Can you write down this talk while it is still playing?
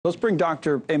Let's bring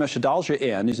Dr. Amesh Adalja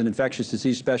in. He's an infectious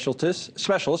disease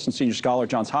specialist and senior scholar at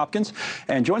Johns Hopkins,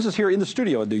 and joins us here in the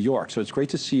studio in New York. So it's great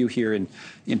to see you here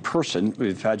in person.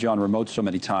 We've had you on remote so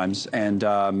many times, and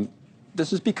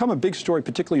this has become a big story,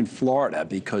 particularly in Florida,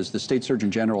 because the state surgeon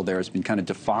general there has been kind of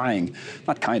defying,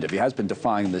 he has been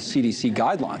defying the CDC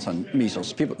guidelines on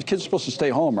measles. Kids are supposed to stay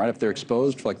home, right, if they're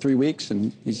exposed for like 3 weeks,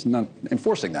 and he's not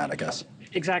enforcing that, I guess.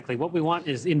 Exactly. What we want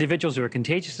is individuals who are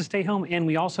contagious to stay home, and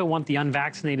we also want the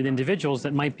unvaccinated individuals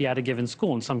that might be at a given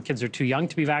school. And some kids are too young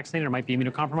to be vaccinated or might be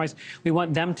immunocompromised. We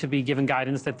want them to be given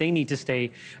guidance that they need to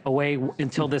stay away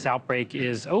until this outbreak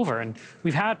is over. And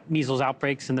we've had measles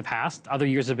outbreaks in the past. Other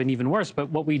years have been even worse. But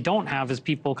what we don't have is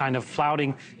people kind of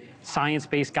flouting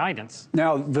science-based guidance.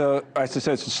 Now, as I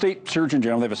said, it's the state surgeon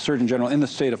general. They have a surgeon general in the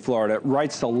state of Florida,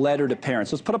 writes a letter to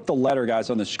parents. Let's put up the letter,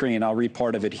 guys, on the screen. I'll read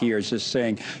part of it here. It's just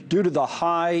saying, due to the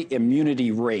high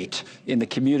immunity rate in the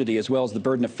community, as well as the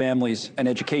burden of families and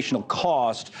educational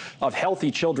cost of healthy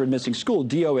children missing school,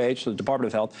 DOH, so the Department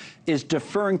of Health, is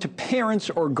deferring to parents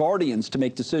or guardians to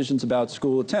make decisions about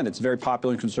school attendance. It's very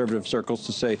popular in conservative circles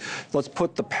to say, let's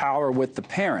put the power with the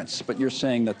parents. But you're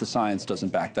saying that the science doesn't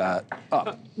back that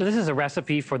up. This is a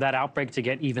recipe for that outbreak to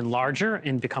get even larger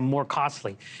and become more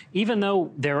costly. Even though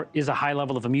there is a high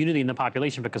level of immunity in the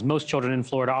population, because most children in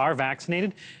Florida are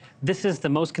vaccinated, this is the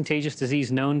most contagious disease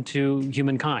known to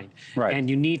humankind. Right. And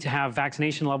you need to have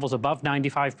vaccination levels above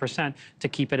 95% to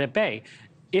keep it at bay.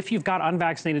 If you've got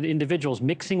unvaccinated individuals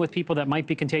mixing with people that might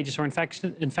be contagious or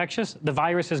infectious, the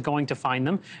virus is going to find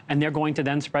them, and they're going to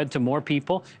then spread to more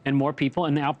people, and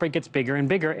the outbreak gets bigger and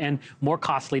bigger and more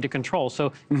costly to control.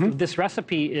 So this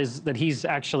recipe that he's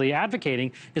actually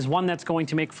advocating is one that's going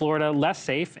to make Florida less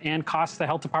safe and cost the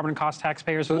health department and cost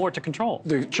taxpayers more to control.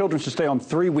 The children should stay home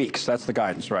 3 weeks. That's the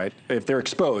guidance, right? If they're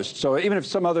exposed. So even if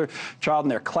some other child in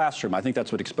their classroom, I think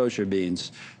that's what exposure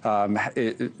means,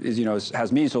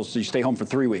 has measles, so you stay home for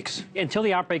 3 weeks. Until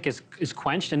the outbreak is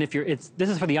quenched, and this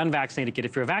is for the unvaccinated kid.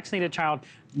 If you're a vaccinated child,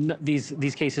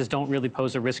 these cases don't really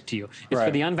pose a risk to you. It's right.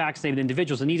 For the unvaccinated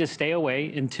individuals that need to stay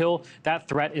away until that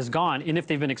threat is gone. And if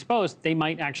they've been exposed, they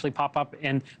might actually pop up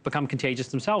and become contagious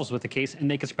themselves with the case,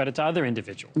 and they can spread it to other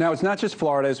individuals. Now, it's not just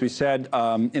Florida, as we said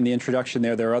in the introduction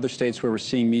there. There are other states where we're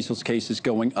seeing measles cases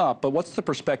going up. But what's the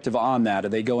perspective on that? Are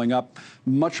they going up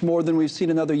much more than we've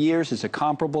seen in other years? Is it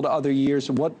comparable to other years?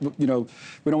 We don't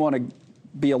want to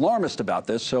be alarmist about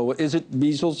this. So is it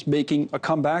measles making a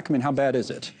comeback? I mean, how bad is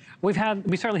it? We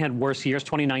certainly had worse years.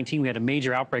 2019, we had a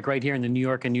major outbreak right here in the New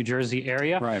York and New Jersey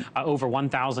area, right. Over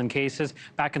 1,000 cases.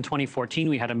 Back in 2014,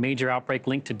 we had a major outbreak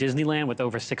linked to Disneyland with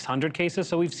over 600 cases.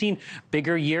 So we've seen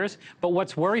bigger years. But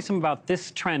what's worrisome about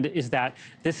this trend is that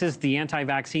this is the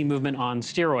anti-vaccine movement on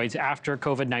steroids after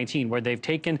COVID-19, where they've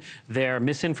taken their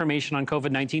misinformation on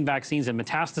COVID-19 vaccines and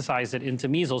metastasized it into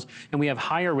measles. And we have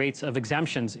higher rates of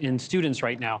exemptions in students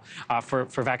right now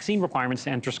for vaccine requirements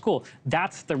to enter school.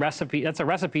 That's the recipe. That's a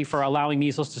recipe for allowing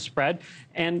measles to spread,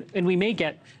 and we may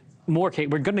get more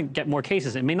we're going to get more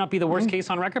cases. It may not be the worst case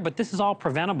on record, but this is all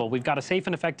preventable. We've got a safe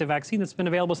and effective vaccine that's been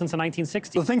available since the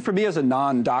 1960s. The thing for me as a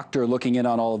non-doctor looking in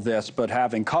on all of this, but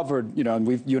having covered,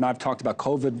 and you and I have talked about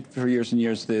COVID for years and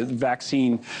years, the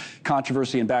vaccine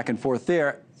controversy and back and forth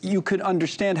there, you could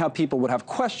understand how people would have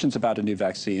questions about a new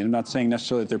vaccine. I'm not saying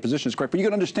necessarily that their position is correct, but you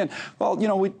could understand, well,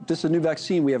 this is a new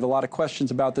vaccine. We have a lot of questions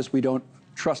about this. We don't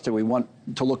trust it. We want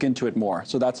to look into it more.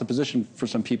 So that's a position for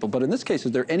some people. But in this case,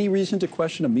 is there any reason to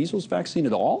question a measles vaccine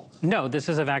at all? No, this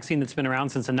is a vaccine that's been around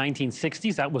since the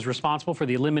 1960s. That was responsible for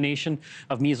the elimination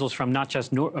of measles from not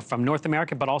just from North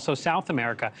America, but also South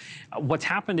America. What's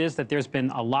happened is that there's been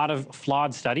a lot of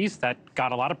flawed studies that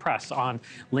got a lot of press on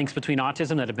links between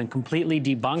autism that have been completely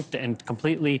debunked and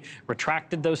completely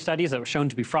retracted, those studies that were shown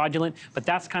to be fraudulent. But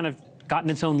that's kind of gotten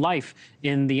its own life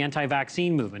in the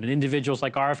anti-vaccine movement. And individuals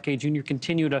like RFK Jr.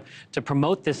 continue to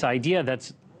promote this idea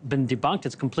that's been debunked.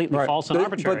 It's completely false and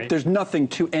arbitrary. But there's nothing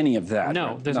to any of that.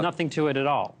 No, there's nothing to it at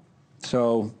all.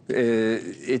 So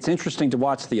it's interesting to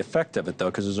watch the effect of it, though,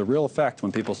 because there's a real effect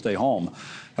when people stay home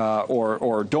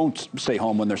or don't stay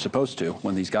home when they're supposed to,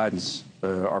 when these guidance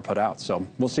are put out. So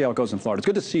we'll see how it goes in Florida. It's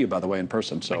good to see you, by the way, in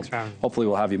person. So hopefully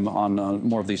we'll have you on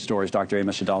more of these stories. Dr.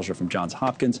 Amesh Adalja from Johns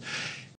Hopkins.